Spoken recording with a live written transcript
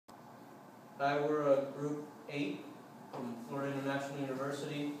Hi, we're a Group 8 from Florida International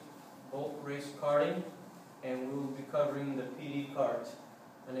University, both race karting, and we will be covering the PD kart.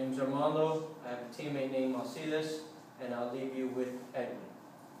 My name is Armando, I have a teammate named Alcides, and I'll leave you with Edwin.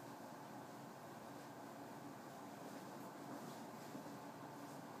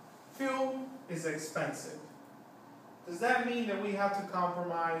 Fuel is expensive. Does that mean that we have to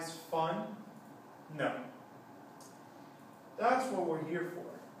compromise fun? No. That's what we're here for.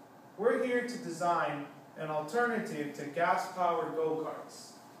 We're here to design an alternative to gas-powered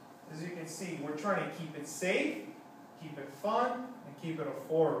go-karts. As you can see, we're trying to keep it safe, keep it fun, and keep it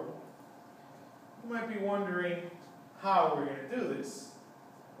affordable. You might be wondering how we're going to do this.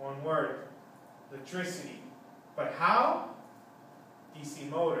 One word: electricity. But how? DC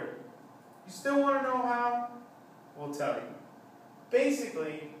motor. You still want to know how? We'll tell you.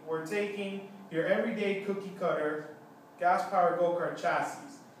 Basically, we're taking your everyday cookie cutter gas-powered go-kart chassis,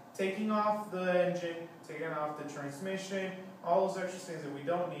 taking off the engine, taking off the transmission, all those extra things that we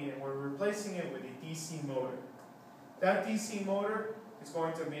don't need, and we're replacing it with a DC motor. That DC motor is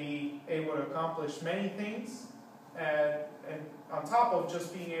going to be able to accomplish many things, and on top of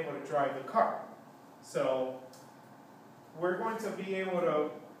just being able to drive the car. So we're going to be able to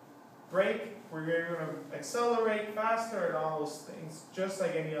brake, we're going to accelerate faster and all those things, just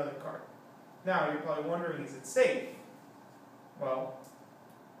like any other car. Now, you're probably wondering, is it safe? Well,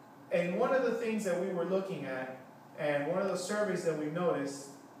 and one of the things that we were looking at, and one of the surveys that we noticed,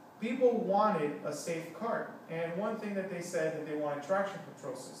 people wanted a safe kart. And one thing that they said that they want a traction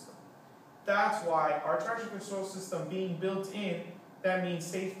control system. That's why our traction control system being built in, that means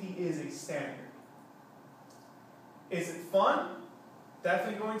safety is a standard. Is it fun?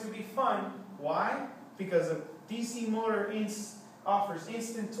 Definitely going to be fun. Why? Because a DC motor offers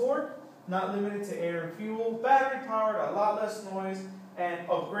instant torque, not limited to air and fuel, battery powered, a lot less noise, and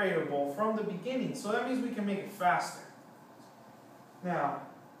upgradable from the beginning. So that means we can make it faster. Now,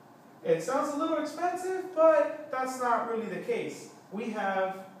 it sounds a little expensive, but that's not really the case. We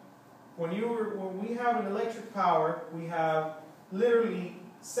have, when we have an electric power, we have literally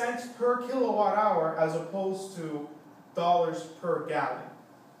cents per kilowatt hour as opposed to dollars per gallon.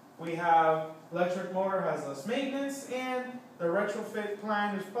 We have electric motor has less maintenance, and the retrofit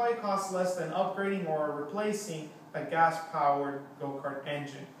plan which probably costs less than upgrading or replacing a gas-powered go-kart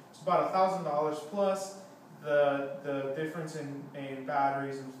engine. It's about $1,000 plus the difference in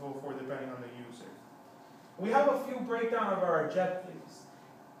batteries and so forth depending on the user. We have a few breakdown of our objectives.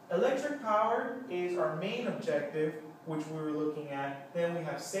 Electric power is our main objective, which we were looking at. Then we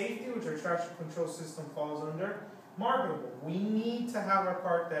have safety, which our traction control system falls under. Marketable. We need to have a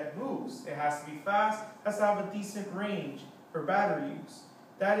kart that moves. It has to be fast, has to have a decent range for battery use.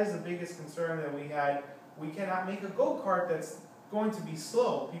 That is the biggest concern that we had. We cannot make a go-kart that's going to be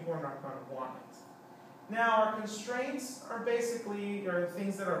slow. People are not going to want it. Now, our constraints are basically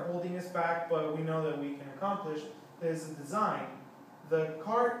things that are holding us back, but we know that we can accomplish. There's the design. The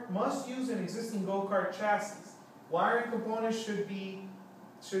kart must use an existing go-kart chassis. Wiring components should be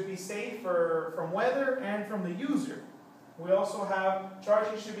safe from weather and from the user. We also have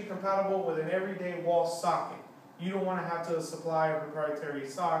charging should be compatible with an everyday wall socket. You don't want to have to supply a proprietary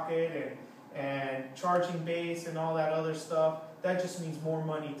socket and charging base and all that other stuff. That just means more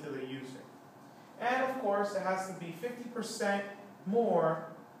money to the user. And of course, it has to be 50% more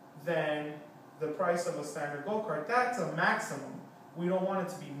than the price of a standard go-kart. That's a maximum. We don't want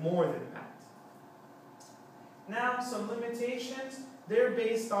it to be more than that. Now, some limitations. They're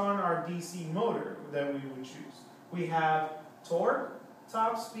based on our DC motor that we would choose. We have torque,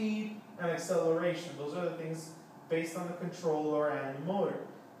 top speed, and acceleration. Those are the things based on the controller and the motor.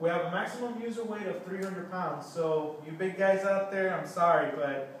 We have a maximum user weight of 300 pounds. So you big guys out there, I'm sorry,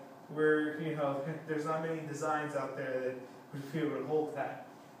 but there's not many designs out there that would be able to hold that.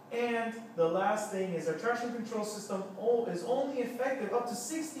 And the last thing is our traction control system is only effective up to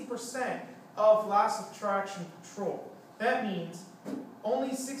 60% of loss of traction control. That means only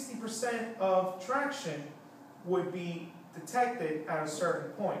 60% of traction would be detected at a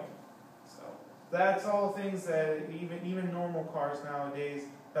certain point. So that's all things that even normal cars nowadays,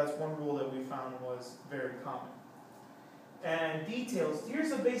 that's one rule that we found was very common. And details,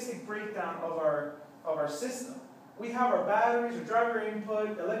 here's a basic breakdown of our system. We have our batteries, our driver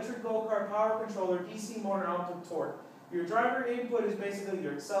input, electric go-kart, power controller, DC motor, output torque. Your driver input is basically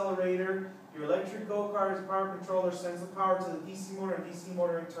your accelerator. Your electric go-kart's power controller sends the power to the DC motor, and DC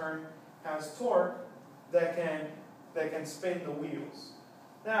motor in turn has torque that can spin the wheels.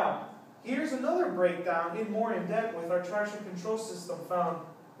 Now, here's another breakdown more in depth with our traction control system found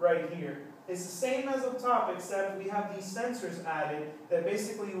right here. It's the same as up top, except we have these sensors added that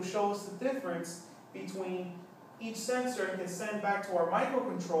basically will show us the difference between each sensor and can send back to our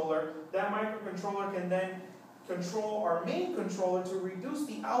microcontroller. That microcontroller can then control our main controller to reduce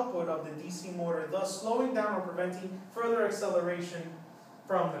the output of the DC motor, thus slowing down or preventing further acceleration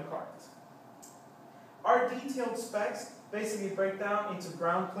from the kart. Our detailed specs basically break down into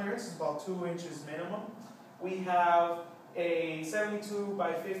ground clearance, it's about 2 inches minimum. We have a 72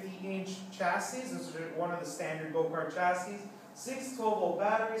 by 50 inch chassis. This is one of the standard go-kart chassis. 6 12-volt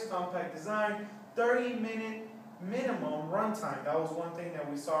batteries, compact design, 30-minute minimum runtime. That was one thing that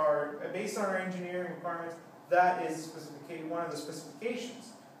we saw, based on our engineering requirements, that is one of the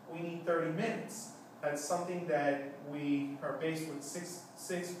specifications. We need 30 minutes. That's something that we are based with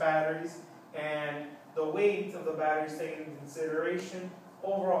six batteries, and the weight of the batteries taken into consideration.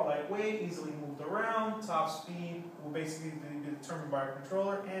 Overall lightweight, easily moved around. Top speed will basically be determined by our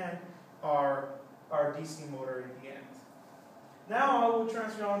controller and our DC motor in the end. Now I will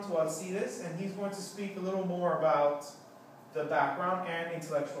transfer on to Alcides, and he's going to speak a little more about the background and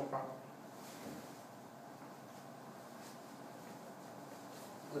intellectual property.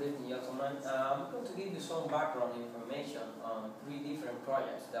 Good evening, gentlemen. I'm going to give you some background information on 3 different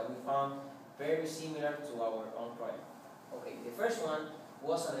projects that we found very similar to our own project. Okay, the first one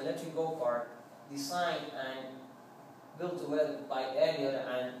was an electric go-kart designed and built together by Elliot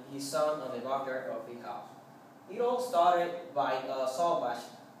and his son on the backyard of his house. It all started by a salvage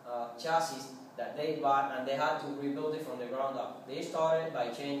chassis that they bought, and they had to rebuild it from the ground up. They started by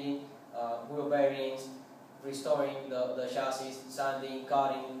changing wheel bearings, restoring the chassis, sanding,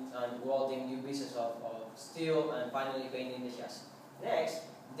 cutting, and welding new pieces of steel, and finally painting the chassis. Next,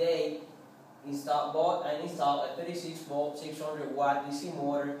 they bought and installed a 36-volt, 600-watt DC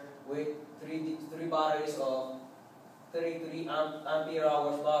motor with three batteries of 33 ampere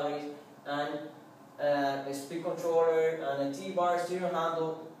hours batteries, and a speed controller and a T-bar steering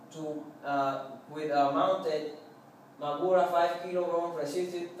handle with a mounted Magura 5 kg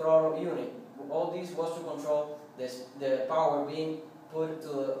resistive throttle unit. All this was to control the power being put to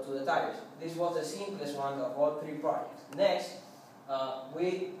the tires. This was the simplest one of all 3 projects. Next,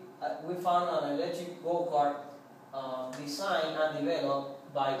 we found an electric go-kart designed and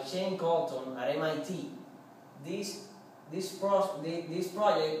developed by Shane Colton at MIT. This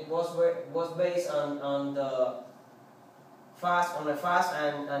project was based on a fast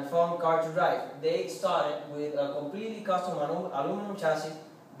and fun car to drive. They started with a completely custom aluminum chassis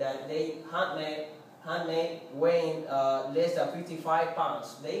that they handmade weighing less than 55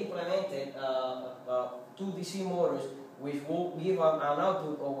 pounds. They implemented 2 DC motors which will give an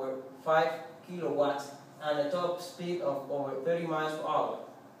output over 5 kilowatts and a top speed of over 30 miles per hour.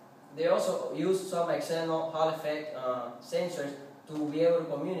 They also used some external Hall effect sensors to be able to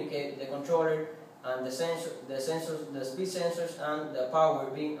communicate the controller and the speed sensors and the power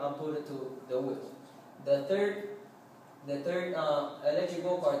being outputted to the wheels. The third electric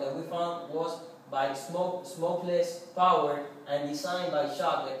go-kart that we found was by Smokeless Power and designed by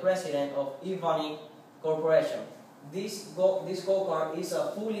Chuck, the president of Ivani Corporation. This go-kart is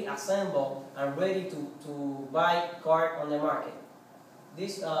a fully assembled and ready to buy kart on the market.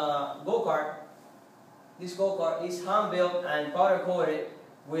 This go-kart is hand-built and powder-coated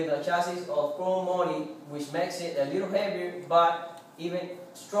with a chassis of chrome moly, which makes it a little heavier but even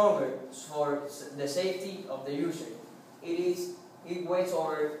stronger for the safety of the user. It weighs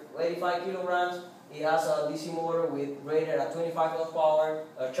over 85 kilograms. It has a DC motor rated at 25 horsepower,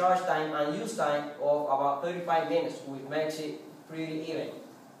 a charge time and use time of about 35 minutes, which makes it pretty even.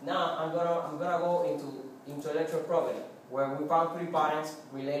 Now I'm gonna go into intellectual property, where we found 3 patents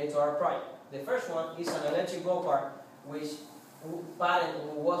related to our project. The first one is an electric go-kart, which patent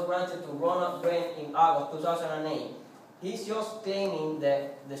was granted to Ronald Green in August 2008. He's just claiming the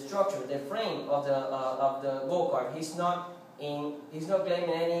structure, the frame of the go-kart. He's not claiming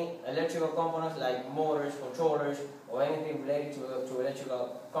any electrical components like motors, controllers, or anything related to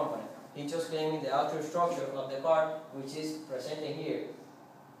electrical component. He's just claiming the outer structure of the car, which is presented here.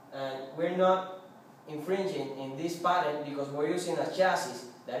 And we're not infringing in this patent because we're using a chassis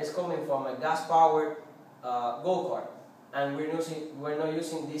that is coming from a gas-powered go-kart, and we're not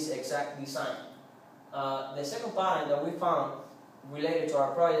using this exact design. The second patent that we found related to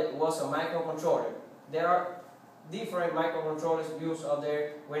our project was a microcontroller. There are different microcontrollers used out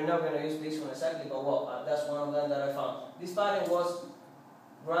there. We're not going to use this one exactly, but well, that's one of them that I found. This patent was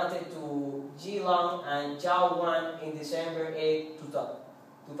granted to Ji Long and Chao Wan in December 8,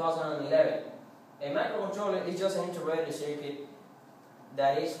 2011. A microcontroller is just an integrated circuit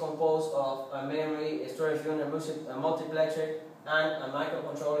that is composed of a memory, a storage unit, a multiplexer, and a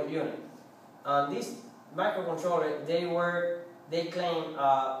microcontroller unit. This microcontroller, they claim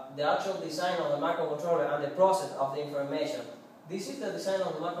the actual design of the microcontroller and the process of the information. This is the design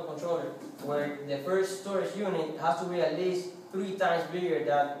of the microcontroller, where the first storage unit has to be at least 3 times bigger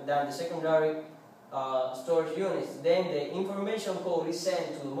than the secondary storage units. Then the information code is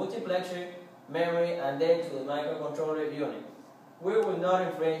sent to the multiplexer, memory, and then to the microcontroller unit. We will not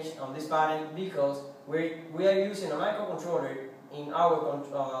infringe on this patent because we are using a microcontroller in our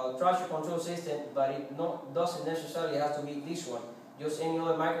traction control system, but it doesn't necessarily have to be this one. Just any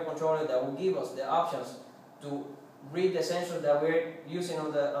other microcontroller that will give us the options to read the sensor that we're using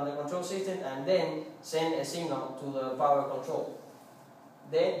on the control system and then send a signal to the power control.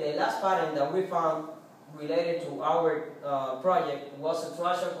 Then the last patent that we found related to our project was a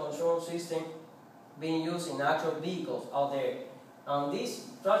traction control system being used in actual vehicles out there. On this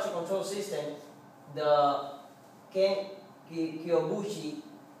traction control system, the Ken Kiyobushi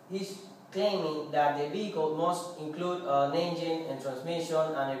is claiming that the vehicle must include an engine and transmission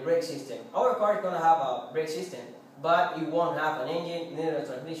and a brake system. Our car is going to have a brake system, but it won't have an engine neither a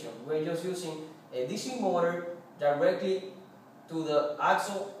transmission. We're just using a DC motor directly to the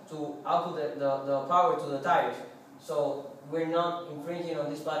axle to output the power to the tires. So we're not infringing on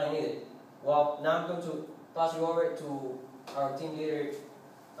this patent either. Well, now I'm going to pass you over to our team leader,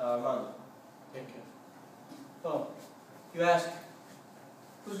 Armando. Thank you. So, you ask,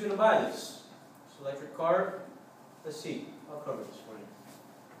 who's going to buy this? This electric car? Let's see. I'll cover this for you.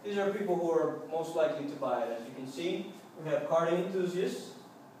 These are people who are most likely to buy it. As you can see, we have karting enthusiasts,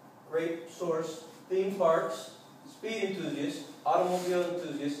 great source, theme parks, speed enthusiasts, automobile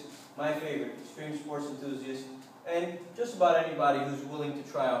enthusiasts, my favorite, extreme sports enthusiasts, and just about anybody who's willing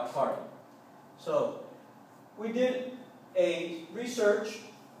to try out karting. So, we did a research,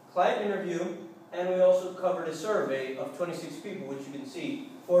 client interview, and we also covered a survey of 26 people, which you can see.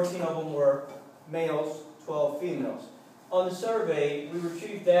 14 of them were males, 12 females. On the survey, we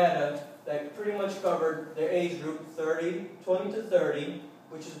retrieved data that pretty much covered their age group, 20 to 30,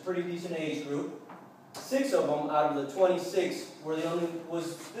 which is a pretty decent age group. 6 of them out of the 26 were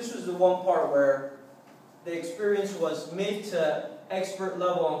this was the one part where the experience was mid to expert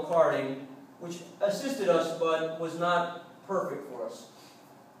level on karting, which assisted us but was not perfect for us.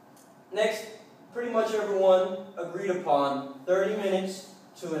 Next, pretty much everyone agreed upon 30 minutes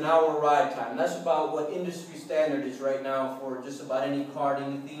to an hour ride time. That's about what industry standard is right now for just about any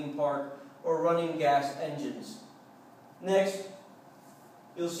karting, theme park, or running gas engines. Next,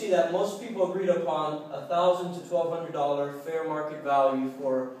 you'll see that most people agreed upon $1,000 to $1,200 fair market value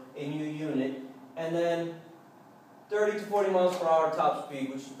for a new unit, and then 30 to 40 miles per hour top speed,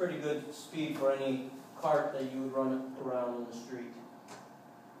 which is pretty good speed for any cart that you would run around on the street.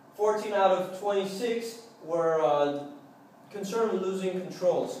 14 out of 26 were concerned with losing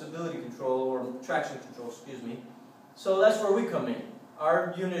control, stability control, or traction control, excuse me. So that's where we come in.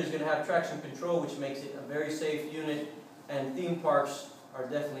 Our unit is going to have traction control, which makes it a very safe unit, and theme parks are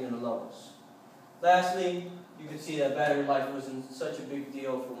definitely going to love us. Lastly, you can see that battery life wasn't such a big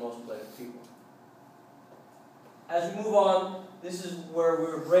deal for most people. As we move on, this is where we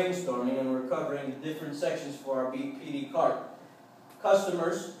were brainstorming and we're covering the different sections for our PD Kart.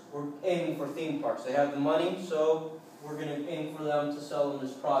 Customers, we're aiming for theme parks. They have the money, so we're going to aim for them to sell them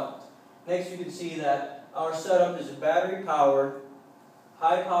this product. Next, you can see that our setup is a battery-powered,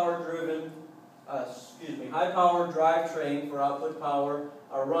 high-power drivetrain for output power,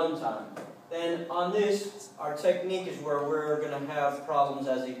 our runtime. Then on this, our technique is where we're going to have problems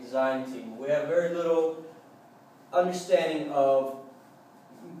as a design team. We have very little understanding of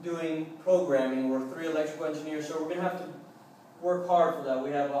doing programming. We're 3 electrical engineers, so we're going to have to work hard for that.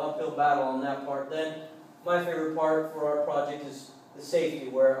 We have an uphill battle on that part. Then my favorite part for our project is the safety,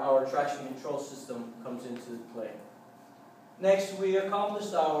 where our traction control system comes into play. Next, we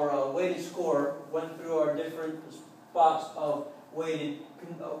accomplished our weighted score, went through our different spots of weighted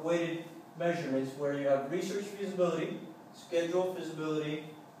measurements, where you have research feasibility, schedule feasibility,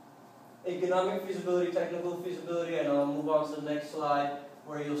 economic feasibility, technical feasibility, and I'll move on to the next slide,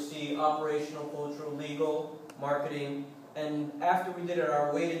 where you'll see operational, cultural, legal, marketing. And after we did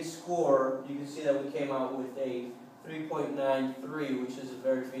our weighted score, you can see that we came out with a 3.93, which is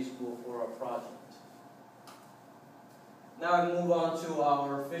very feasible for our project. Now we move on to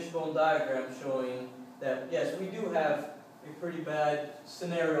our fishbone diagram showing that, yes, we do have a pretty bad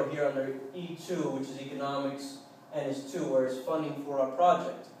scenario here under E2, which is economics, and S2, where it's funding for our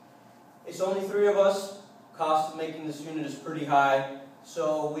project. It's only 3 of us. Cost of making this unit is pretty high,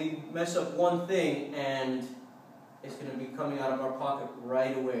 so we mess up one thing and it's going to be coming out of our pocket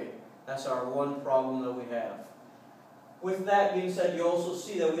right away. That's our one problem that we have. With that being said, you also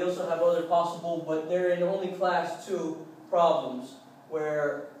see that we also have other possible, but they're in only class 2 problems,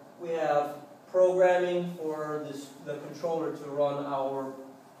 where we have programming for the controller to run our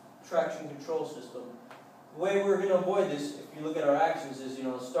traction control system. The way we're going to avoid this, if you look at our actions, is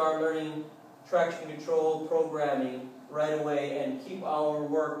start learning traction control programming right away and keep our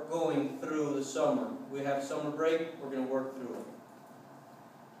work going through the summer. We have summer break, we're going to work through it.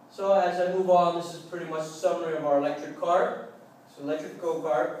 So as I move on, this is pretty much a summary of our electric car. It's an electric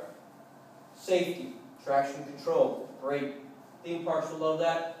go-kart. Safety, traction control, great. Theme parks will love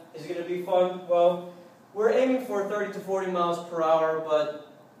that. Is it going to be fun? Well, we're aiming for 30 to 40 miles per hour,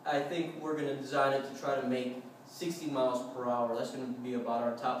 but I think we're going to design it to try to make 60 miles per hour. That's going to be about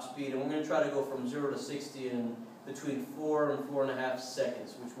our top speed, and we're going to try to go from 0 to 60 in between 4 and 4.5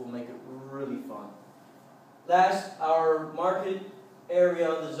 seconds, which will make it really fun. Last, our market area,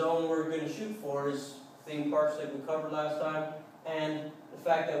 the zone we're going to shoot for is theme parks like we covered last time, and the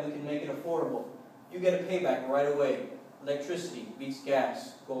fact that we can make it affordable. You get a payback right away. Electricity beats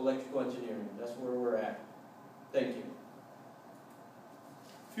gas. Go electrical engineering. That's where we're at. Thank you.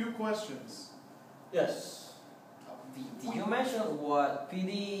 Few questions. Yes. Did you mention what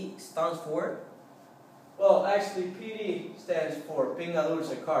PD stands for? Well, actually, PD stands for Pinga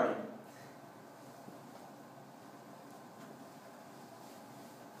Dulce Karting.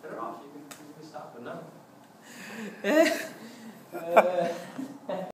 Turn it off. You can stop it now.